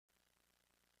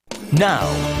Now,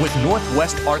 with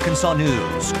Northwest Arkansas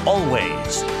News,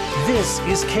 always, this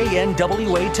is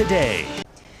KNWA Today.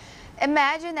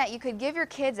 Imagine that you could give your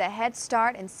kids a head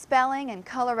start in spelling and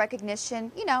color recognition,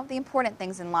 you know, the important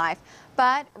things in life,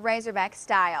 but Razorback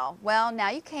style. Well, now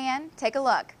you can. Take a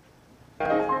look.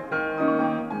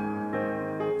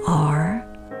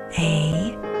 R-A-Z-O-R-B-A-C-K.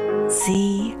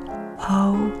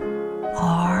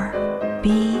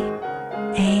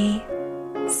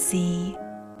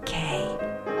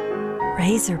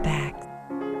 Razorback.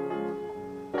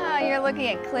 You're looking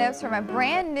at clips from a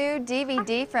brand new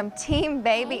DVD from Team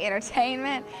Baby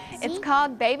Entertainment. It's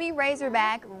called Baby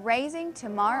Razorback, Raising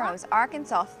Tomorrow's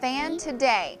Arkansas Fan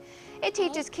Today. It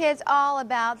teaches kids all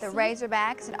about the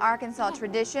Razorbacks and Arkansas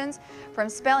traditions, from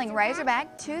spelling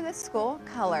Razorback to the school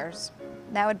colors.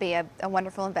 That would be a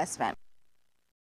wonderful investment.